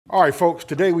All right, folks,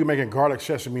 today we're making garlic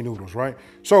sesame noodles, right?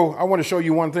 So I want to show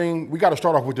you one thing. We got to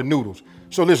start off with the noodles.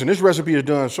 So listen, this recipe is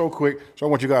done so quick, so I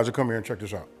want you guys to come here and check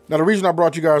this out. Now, the reason I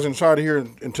brought you guys inside of here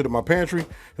into my pantry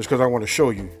is because I want to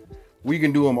show you. We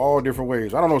can do them all different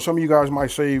ways. I don't know, some of you guys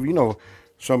might save,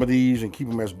 some of these and keep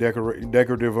them as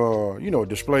decorative,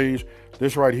 displays.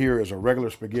 This right here is a regular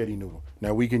spaghetti noodle.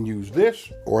 Now, we can use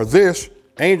this or this,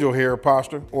 angel hair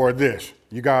pasta, or this.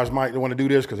 You guys might want to do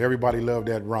this because everybody loved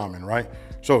that ramen, right?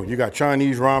 So you got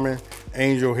Chinese ramen,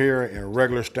 angel hair, and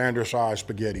regular standard size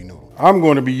spaghetti noodle. I'm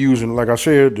going to be using, like I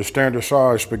said, the standard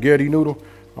size spaghetti noodle.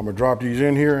 I'm gonna drop these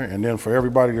in here, and then for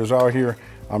everybody that's out here,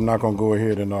 I'm not gonna go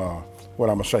ahead and, what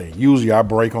I'm gonna say, usually I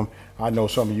break them. I know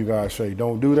some of you guys say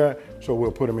don't do that, so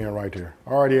we'll put them in right there.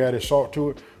 I already added salt to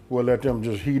it. We'll let them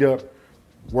just heat up,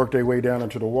 work their way down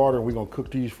into the water, and we're gonna cook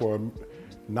these for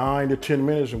 9 to 10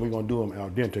 minutes, and we're gonna do them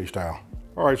al dente style.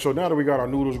 All right, so now that we got our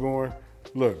noodles going,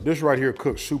 look, this right here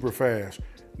cooks super fast.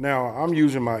 Now, I'm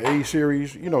using my A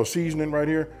series, seasoning right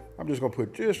here. I'm just gonna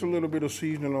put just a little bit of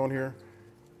seasoning on here,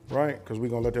 right? Because we're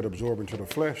gonna let that absorb into the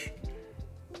flesh.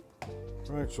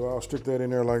 All right, so I'll stick that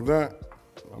in there like that.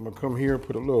 I'm gonna come here,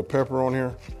 put a little pepper on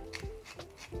here.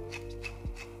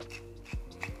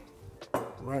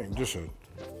 Right, and just a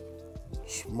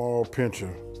small pinch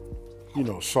of,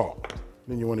 salt.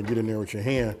 Then you wanna get in there with your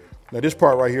hand. Now this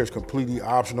part right here is completely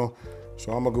optional.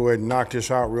 So I'm gonna go ahead and knock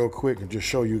this out real quick and just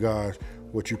show you guys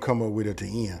what you come up with at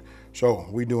the end. So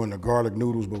we're doing the garlic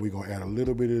noodles, but we're gonna add a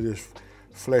little bit of this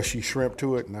fleshy shrimp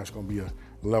to it, and that's gonna be a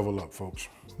level up, folks.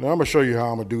 Now I'm gonna show you how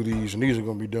I'm gonna do these, and these are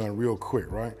gonna be done real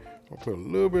quick, right? I'll put a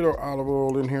little bit of olive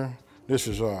oil in here. This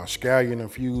is scallion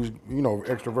infused,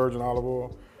 extra virgin olive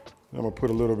oil. I'm gonna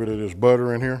put a little bit of this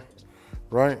butter in here,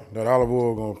 right? That olive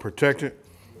oil gonna protect it.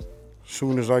 As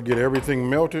soon as I get everything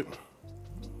melted,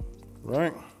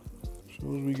 right? As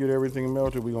soon as we get everything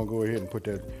melted, we're gonna go ahead and put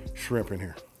that shrimp in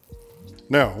here.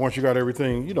 Now, once you got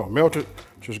everything, melted,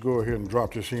 just go ahead and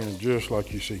drop this in just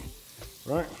like you see,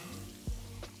 right?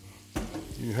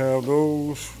 You have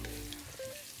those.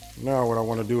 Now what I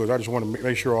wanna do is I just wanna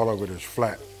make sure all of it is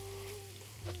flat.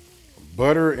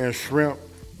 Butter and shrimp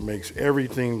makes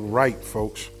everything right,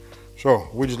 folks. So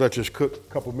we just let this cook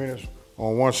a couple minutes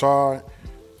on one side.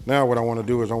 Now what I wanna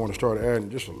do is I wanna start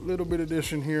adding just a little bit of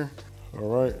this in here. All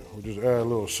right, we'll just add a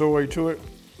little soy to it.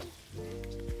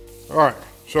 All right,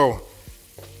 so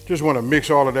just wanna mix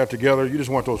all of that together. You just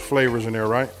want those flavors in there,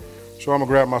 right? So I'm gonna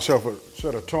grab myself a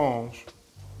set of tongs.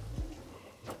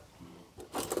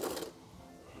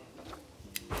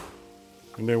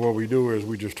 And then what we do is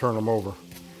we just turn them over,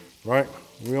 right?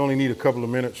 We only need a couple of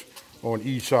minutes on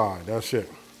each side, that's it.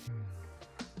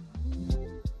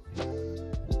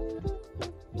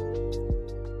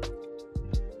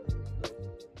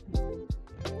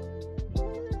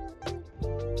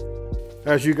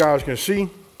 As you guys can see,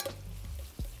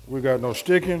 we got no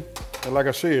sticking. And like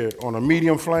I said, on a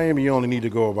medium flame, you only need to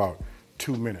go about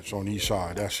 2 minutes on each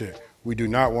side, that's it. We do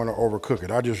not want to overcook it.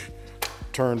 I just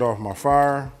turned off my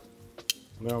fire.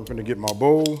 Now I'm gonna get my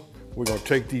bowl. We're gonna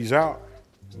take these out.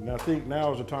 And I think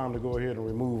now is the time to go ahead and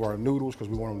remove our noodles because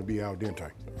we want them to be al dente.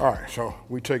 All right, so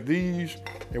we take these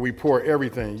and we pour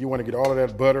everything. You wanna get all of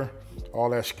that butter,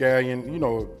 all that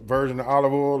scallion, virgin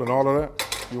olive oil and all of that.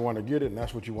 You want to get it, and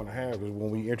that's what you want to have, is when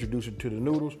we introduce it to the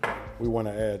noodles, we want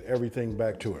to add everything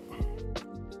back to it.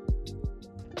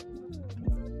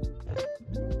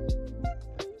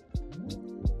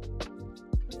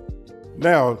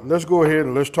 Now, let's go ahead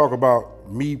and let's talk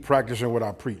about me practicing what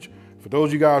I preach. For those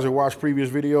of you guys that watch previous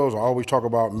videos, I always talk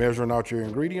about measuring out your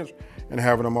ingredients and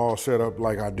having them all set up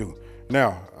like I do.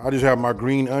 Now, I just have my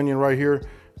green onion right here.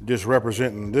 Just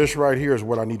representing this right here is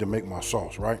what I need to make my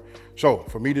sauce, right? So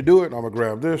for me to do it, I'm gonna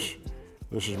grab this.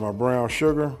 This is my brown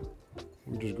sugar.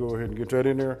 We just go ahead and get that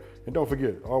in there. And don't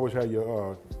forget, always have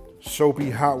your soapy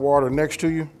hot water next to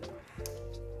you.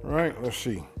 All right, let's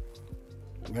see.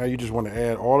 Now you just wanna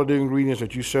add all of the ingredients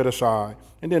that you set aside.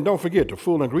 And then don't forget, the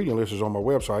full ingredient list is on my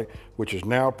website, which is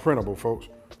now printable, folks.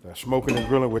 That's Smokin and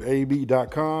Grillin with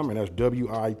AB.com, and that's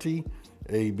WITAB.com,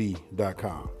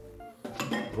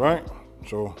 right?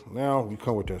 So now we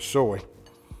come with that soy,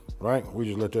 right? We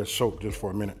just let that soak just for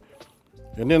a minute.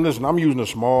 And then listen, I'm using a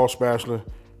small spatula.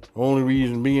 Only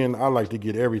reason being, I like to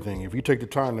get everything. If you take the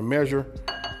time to measure,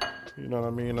 you know what I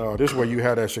mean? This way you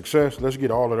have that success. Let's get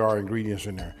all of our ingredients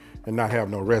in there and not have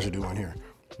no residue in here.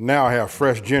 Now I have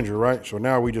fresh ginger, right? So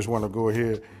now we just want to go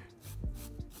ahead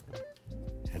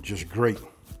and just grate.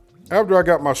 After I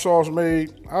got my sauce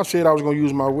made, I said I was gonna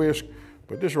use my whisk,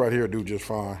 but this right here do just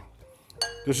fine.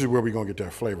 This is where we're gonna get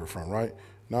that flavor from, right?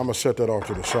 Now I'm gonna set that off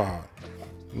to the side.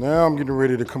 Now I'm getting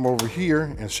ready to come over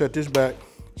here and set this back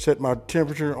set my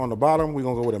temperature on the bottom. We're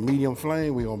gonna go with a medium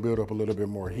flame. We're gonna build up a little bit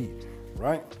more heat,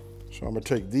 right? So I'm gonna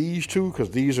take these two because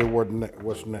these are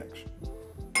what's next,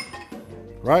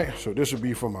 right? So this would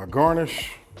be for my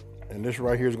garnish, and this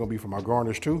right here is gonna be for my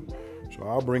garnish too. So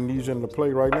I'll bring these into play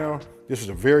right now. This is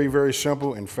a very, very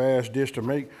simple and fast dish to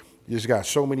make. It's got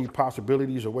so many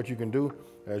possibilities of what you can do.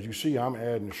 As you see, I'm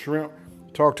adding shrimp.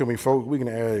 Talk to me, folks. We can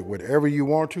add whatever you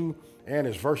want to, and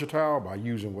it's versatile by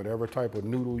using whatever type of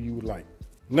noodle you would like.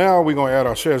 Now we're gonna add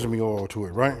our sesame oil to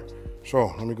it, right?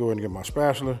 So let me go ahead and get my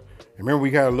spatula. And remember, we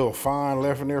got a little fine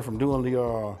left in there from doing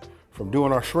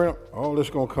our shrimp. All this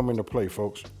gonna come into play,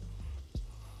 folks.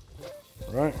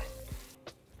 All right.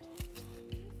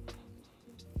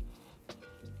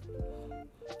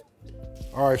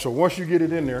 All right, so once you get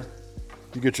it in there,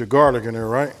 you get your garlic in there,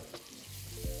 right?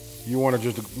 You wanna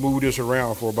just move this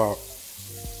around for about,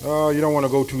 you don't wanna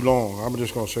go too long. I'm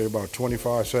just gonna say about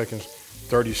 25 seconds,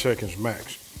 30 seconds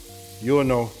max. You'll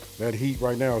know that heat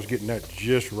right now is getting that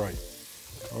just right.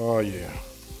 Oh yeah.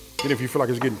 And if you feel like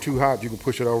it's getting too hot, you can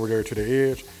push it over there to the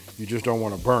edge. You just don't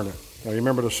wanna burn it. Now you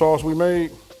remember the sauce we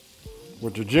made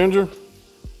with the ginger?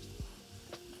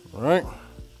 All right?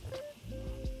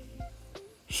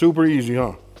 Super easy,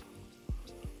 huh?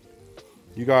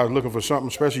 You guys looking for something,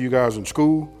 especially you guys in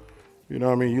school, you know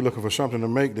what I mean? You're looking for something to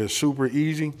make that's super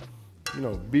easy, you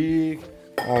know, big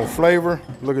on flavor.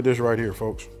 Look at this right here,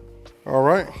 folks. All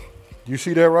right, you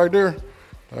see that right there?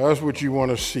 That's what you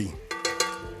want to see.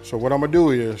 So what I'm gonna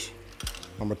do is,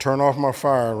 I'm gonna turn off my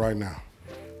fire right now.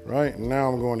 Right, now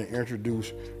I'm going to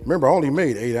introduce, remember I only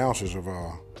made 8 ounces of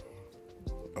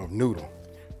noodle,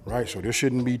 right? So this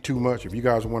shouldn't be too much. If you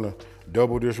guys wanna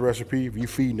double this recipe, if you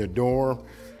feed in a dorm,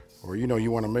 or you know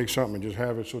you wanna make something and just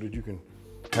have it so that you can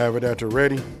have it at the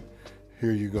ready,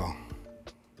 here you go.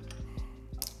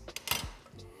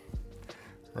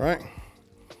 Right?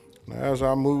 Now as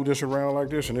I move this around like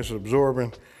this and it's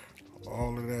absorbing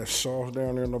all of that sauce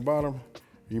down there in the bottom,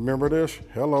 you remember this?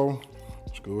 Hello.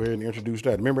 Let's go ahead and introduce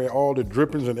that. Remember all the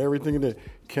drippings and everything that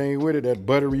came with it, that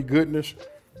buttery goodness?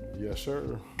 Yes,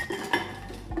 sir.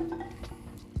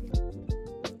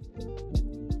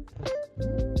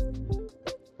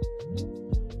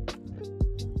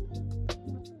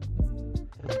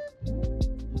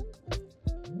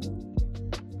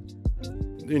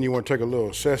 Then you want to take a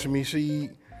little sesame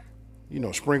seed, you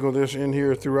know, sprinkle this in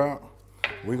here throughout.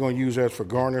 We're going to use that for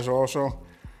garnish also.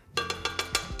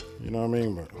 You know what I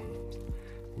mean? But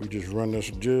we just run this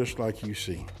just like you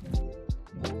see.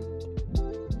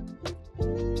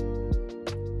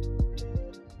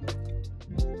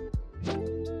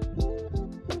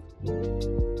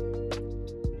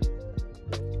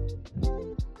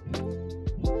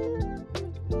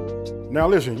 Now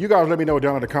listen, you guys let me know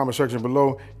down in the comment section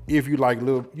below if you like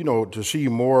little, you know, to see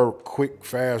more quick,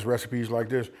 fast recipes like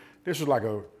this. This is like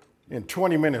in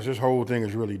 20 minutes, this whole thing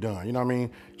is really done. You know what I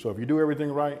mean? So if you do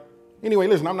everything right. Anyway,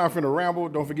 listen, I'm not finna ramble.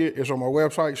 Don't forget, it's on my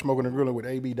website, Smokin and Grillin with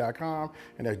AB.com,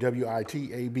 and that's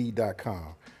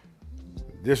WITAB.com.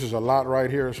 This is a lot right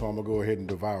here, so I'm gonna go ahead and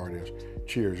devour this.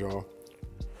 Cheers, y'all.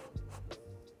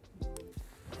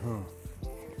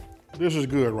 This is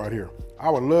good right here. I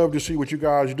would love to see what you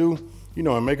guys do, you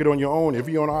know, and make it on your own. If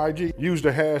you're on IG, use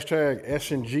the hashtag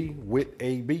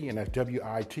SNGWITAB, and that's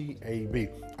WITAB.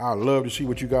 I'd love to see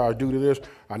what you guys do to this.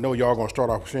 I know y'all gonna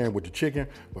start off saying with the chicken,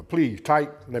 but please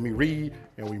type, let me read,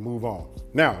 and we move on.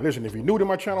 Now, listen, if you're new to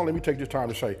my channel, let me take this time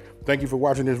to say thank you for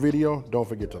watching this video. Don't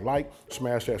forget to like,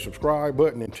 smash that subscribe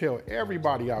button, and tell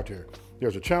everybody out there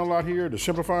there's a channel out here that's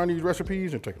simplifying these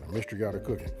recipes and taking the mystery out of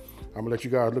cooking. I'm gonna let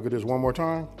you guys look at this one more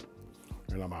time,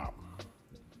 and I'm out.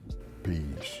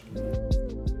 Peace.